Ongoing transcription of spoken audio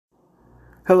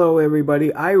Hello,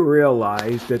 everybody. I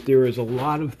realize that there is a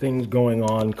lot of things going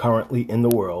on currently in the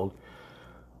world.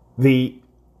 The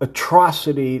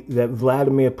atrocity that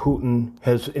Vladimir Putin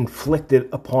has inflicted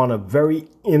upon a very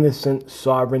innocent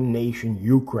sovereign nation,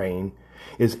 Ukraine,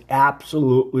 is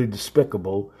absolutely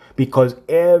despicable because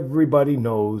everybody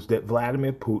knows that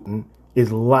Vladimir Putin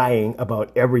is lying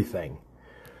about everything.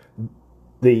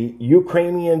 The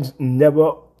Ukrainians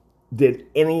never did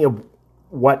any of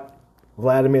what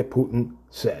Vladimir Putin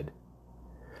said.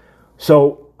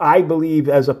 So I believe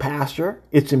as a pastor,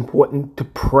 it's important to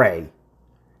pray.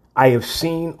 I have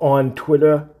seen on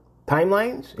Twitter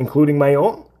timelines, including my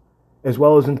own, as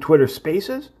well as in Twitter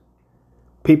spaces,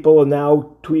 people are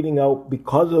now tweeting out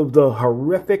because of the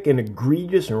horrific and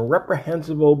egregious and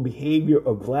reprehensible behavior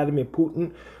of Vladimir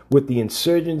Putin with the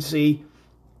insurgency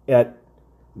at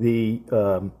the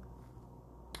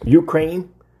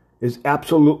Ukraine is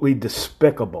absolutely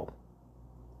despicable.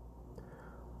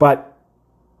 But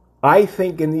I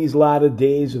think in these latter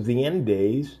days of the end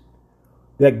days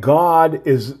that God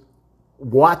is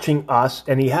watching us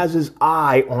and he has his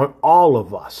eye on all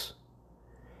of us.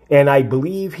 And I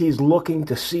believe he's looking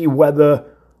to see whether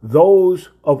those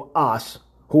of us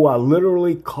who are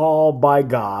literally called by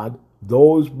God,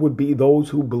 those would be those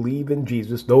who believe in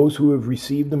Jesus, those who have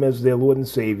received him as their Lord and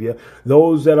Savior,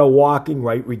 those that are walking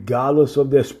right regardless of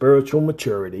their spiritual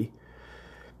maturity.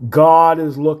 God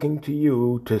is looking to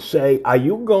you to say, are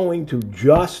you going to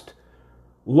just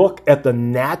look at the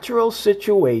natural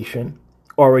situation,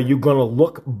 or are you going to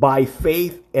look by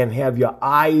faith and have your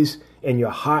eyes and your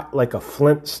heart like a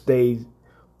flint stay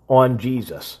on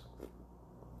Jesus?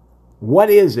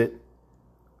 What is it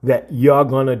that you're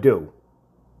going to do?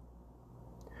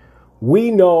 We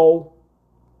know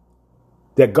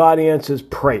that God answers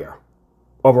prayer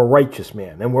of a righteous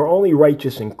man, and we're only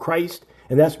righteous in Christ,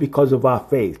 and that's because of our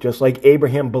faith. Just like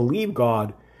Abraham believed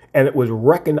God, and it was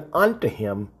reckoned unto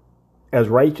him as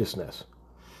righteousness.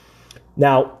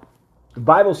 Now, the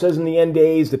Bible says in the end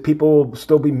days that people will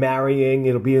still be marrying.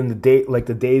 It'll be in the day like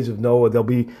the days of Noah. They'll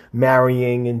be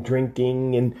marrying and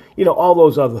drinking and, all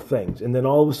those other things. And then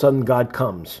all of a sudden God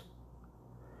comes.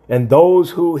 And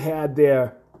those who had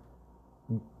their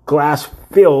glass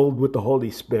filled with the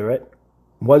Holy Spirit,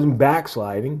 wasn't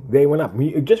backsliding, they went up.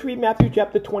 Just read Matthew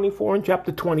chapter 24 and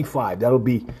chapter 25. That'll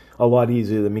be a lot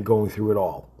easier than me going through it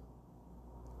all.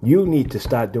 You need to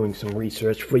start doing some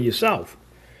research for yourself.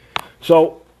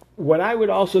 So what I would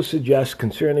also suggest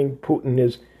concerning Putin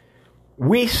is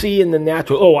we see in the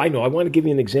natural, I want to give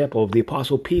you an example of the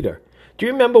Apostle Peter. Do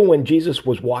you remember when Jesus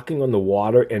was walking on the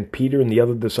water and Peter and the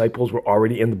other disciples were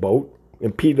already in the boat?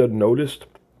 And Peter noticed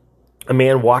a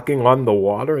man walking on the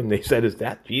water, and they said, is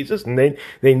that Jesus? And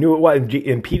they knew it was.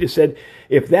 And Peter said,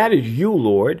 if that is you,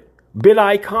 Lord, bid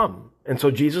I come. And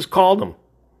so Jesus called him.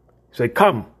 He said,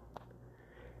 come.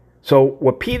 So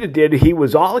what Peter did, he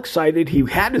was all excited. He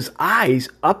had his eyes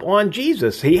up on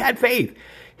Jesus. He had faith.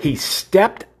 He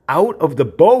stepped out of the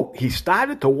boat. He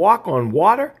started to walk on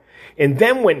water. And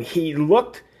then when he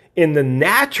looked in the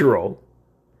natural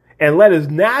and let his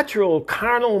natural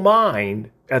carnal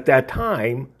mind at that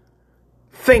time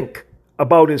think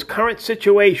about his current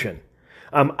situation.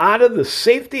 I'm out of the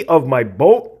safety of my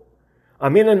boat.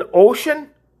 I'm in an ocean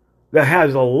that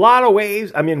has a lot of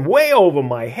waves. I'm in way over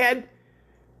my head.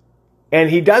 And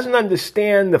he doesn't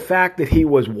understand the fact that he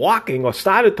was walking or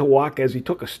started to walk as he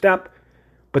took a step.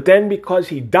 But then because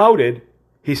he doubted,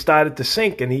 he started to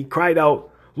sink and he cried out,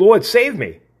 Lord, save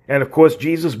me. And of course,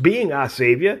 Jesus being our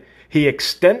Savior, he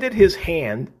extended his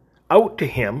hand out to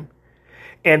him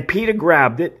and Peter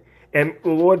grabbed it. And the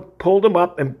Lord pulled them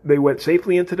up, and they went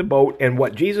safely into the boat. And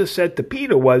what Jesus said to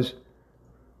Peter was,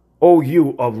 "O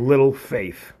you of little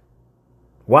faith,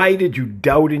 why did you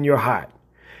doubt in your heart?"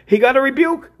 He got a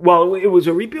rebuke. Well, it was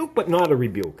a rebuke, but not a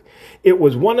rebuke. It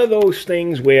was one of those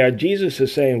things where Jesus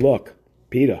is saying, look,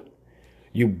 Peter,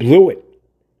 you blew it,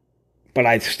 but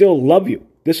I still love you.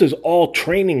 This is all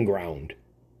training ground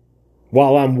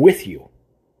while I'm with you.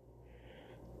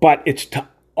 But it's to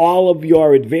all of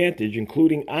your advantage,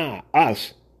 including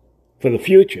us, for the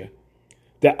future,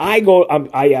 that I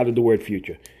added the word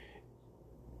future,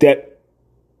 that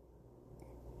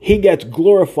he gets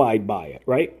glorified by it,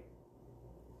 right?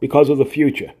 Because of the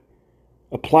future,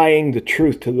 applying the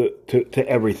truth to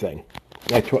everything.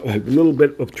 A little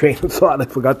bit of train of thought. I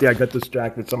forgot there. I got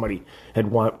distracted. Somebody had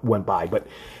went by. But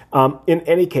in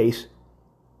any case,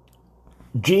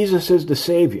 Jesus is the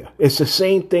Savior. It's the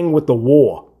same thing with the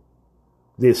war.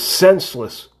 The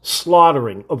senseless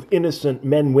slaughtering of innocent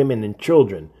men, women, and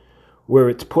children, where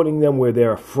it's putting them where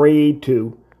they're afraid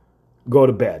to go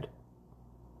to bed.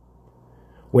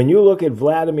 When you look at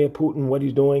Vladimir Putin, what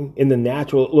he's doing in the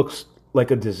natural, it looks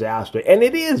like a disaster. And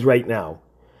it is right now.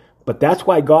 But that's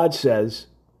why God says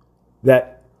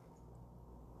that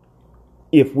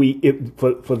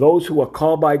for those who are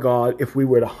called by God, if we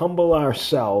were to humble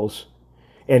ourselves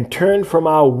and turn from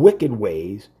our wicked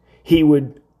ways, he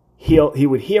would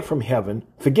hear from heaven,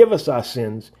 forgive us our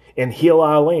sins, and heal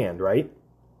our land, right?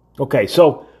 Okay,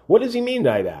 so what does he mean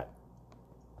by that?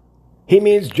 He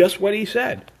means just what he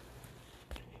said.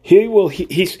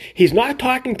 He's not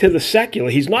talking to the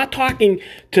secular. He's not talking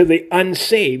to the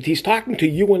unsaved. He's talking to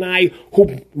you and I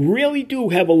who really do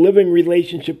have a living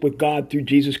relationship with God through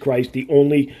Jesus Christ, the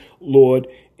only Lord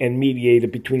and mediator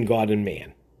between God and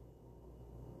man.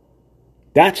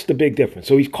 That's the big difference.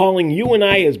 So he's calling you and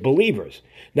I as believers.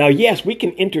 Now, yes, we can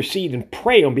intercede and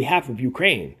pray on behalf of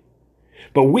Ukraine,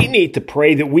 but we need to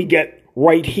pray that we get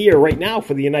right here, right now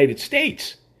for the United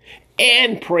States,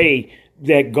 and pray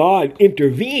that God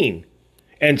intervene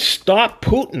and stop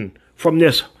Putin from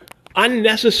this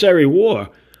unnecessary war.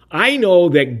 I know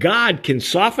that God can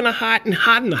soften a heart and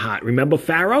harden a heart. Remember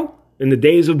Pharaoh in the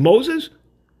days of Moses?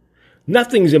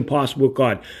 Nothing's impossible with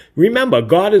God. Remember,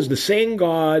 God is the same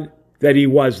God that he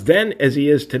was then as he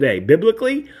is today.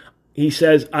 Biblically, he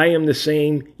says, I am the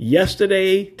same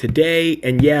yesterday, today,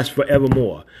 and yes,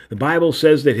 forevermore. The Bible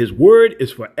says that his word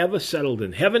is forever settled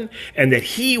in heaven and that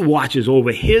he watches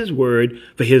over his word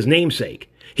for his namesake.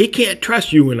 He can't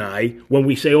trust you and I when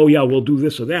we say, oh yeah, we'll do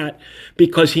this or that,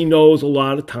 because he knows a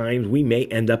lot of times we may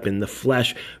end up in the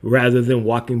flesh rather than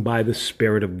walking by the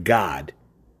Spirit of God.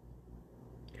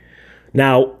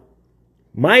 Now,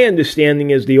 my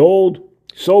understanding is the old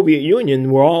Soviet Union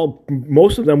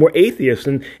most of them were atheists.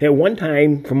 And at one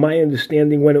time, from my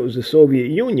understanding, when it was the Soviet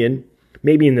Union,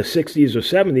 maybe in the 60s or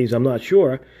 70s, I'm not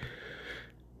sure,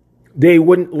 they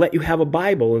wouldn't let you have a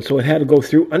Bible. And so it had to go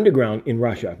through underground in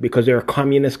Russia because they're a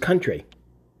communist country.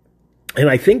 And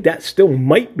I think that still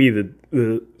might be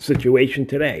the situation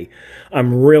today.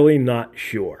 I'm really not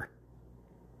sure.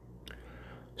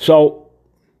 So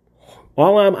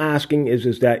all I'm asking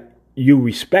is that you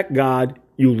respect God.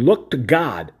 You look to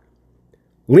God.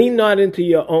 Lean not onto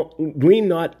your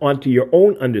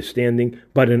own understanding,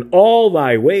 but in all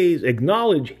thy ways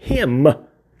acknowledge him,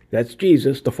 that's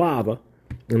Jesus, the Father,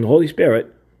 and the Holy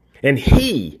Spirit, and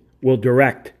he will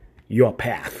direct your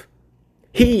path.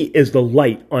 He is the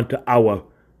light unto our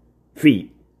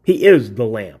feet. He is the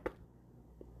lamp.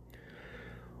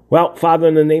 Well, Father,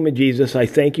 in the name of Jesus, I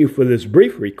thank you for this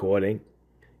brief recording.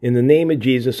 In the name of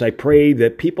Jesus, I pray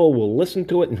that people will listen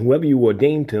to it, and whoever you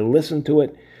ordain to listen to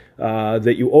it,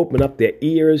 that you open up their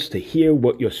ears to hear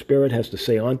what your Spirit has to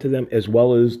say unto them, as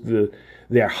well as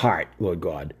their heart, Lord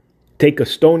God. Take a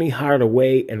stony heart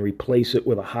away and replace it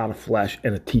with a heart of flesh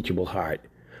and a teachable heart,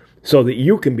 so that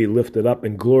you can be lifted up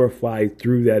and glorified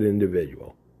through that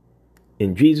individual.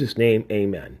 In Jesus' name,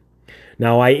 amen.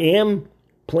 Now, I am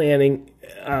planning,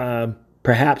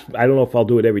 perhaps, I don't know if I'll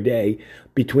do it every day,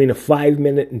 between a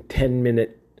 5-minute and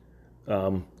 10-minute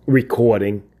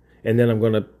recording, and then I'm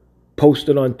going to post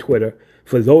it on Twitter.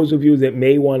 For those of you that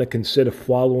may want to consider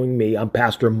following me, I'm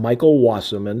Pastor Michael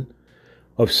Wasserman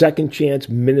of Second Chance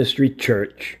Ministry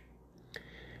Church.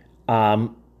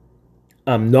 I'm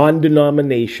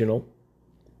non-denominational,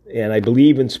 and I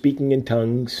believe in speaking in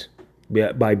tongues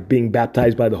by being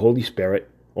baptized by the Holy Spirit.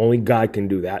 Only God can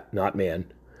do that, not man.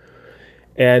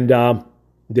 And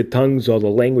the tongues or the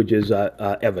languages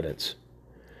are evidence.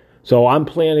 So I'm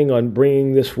planning on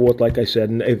bringing this forth, like I said.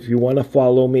 And if you want to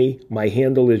follow me, my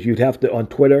handle is, on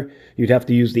Twitter, you'd have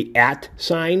to use the @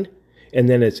 sign. And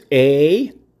then it's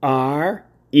AREYOU.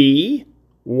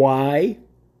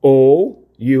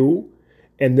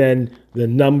 And then the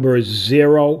number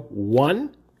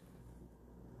 01.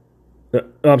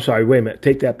 I'm sorry, wait a minute.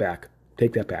 Take that back.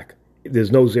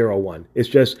 There's no 01. It's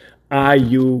just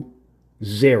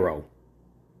RU0.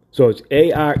 So it's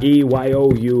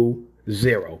AREYOU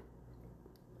 0.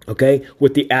 Okay?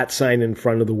 With the @ sign in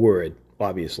front of the word,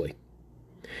 obviously.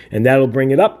 And that'll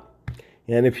bring it up.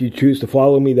 And if you choose to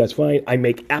follow me, that's fine. I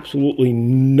make absolutely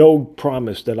no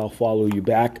promise that I'll follow you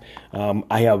back.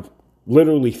 I have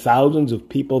literally thousands of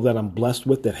people that I'm blessed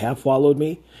with that have followed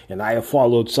me, and I have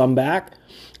followed some back.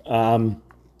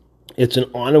 It's an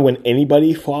honor when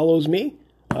anybody follows me.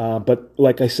 But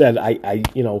like I said,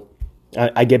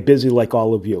 I get busy like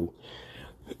all of you.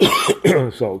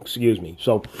 So, excuse me.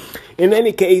 So, in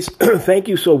any case, thank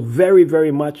you so very,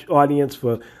 very much, audience,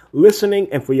 for listening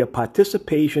and for your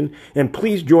participation. And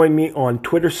please join me on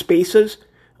Twitter Spaces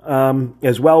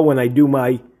as well when I do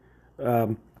my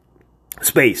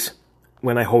space,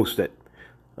 when I host it.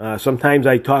 Sometimes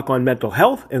I talk on mental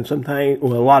health, and sometimes,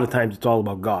 well, a lot of times it's all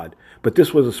about God. But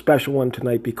this was a special one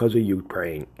tonight because of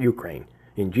Ukraine.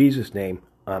 In Jesus' name,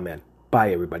 amen.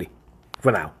 Bye, everybody.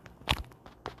 For now.